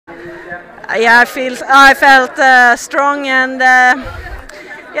Yeah, I felt strong, and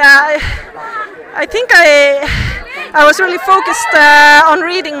yeah, I think I was really focused on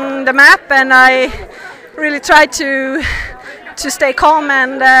reading the map, and I really tried to stay calm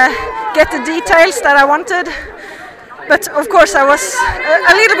and get the details that I wanted. But of course I was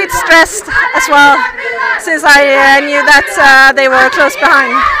a little bit stressed as well, since I knew that they were close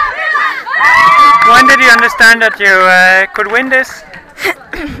behind. When did you understand that you could win this?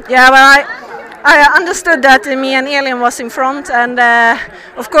 Yeah, well, I understood that me and Elin was in front, and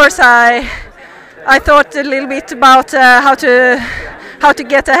of course I thought a little bit about how to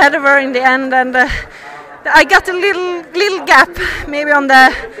get ahead of her in the end, and I got a little gap, maybe on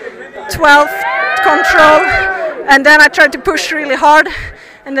the 12th control, and then I tried to push really hard,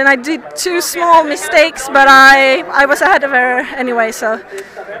 and then I did 2 small mistakes, but I was ahead of her anyway, so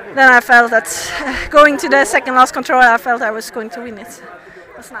then I felt that going to the second last control, I felt I was going to win it.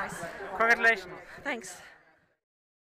 It was nice. Congratulations. Thanks.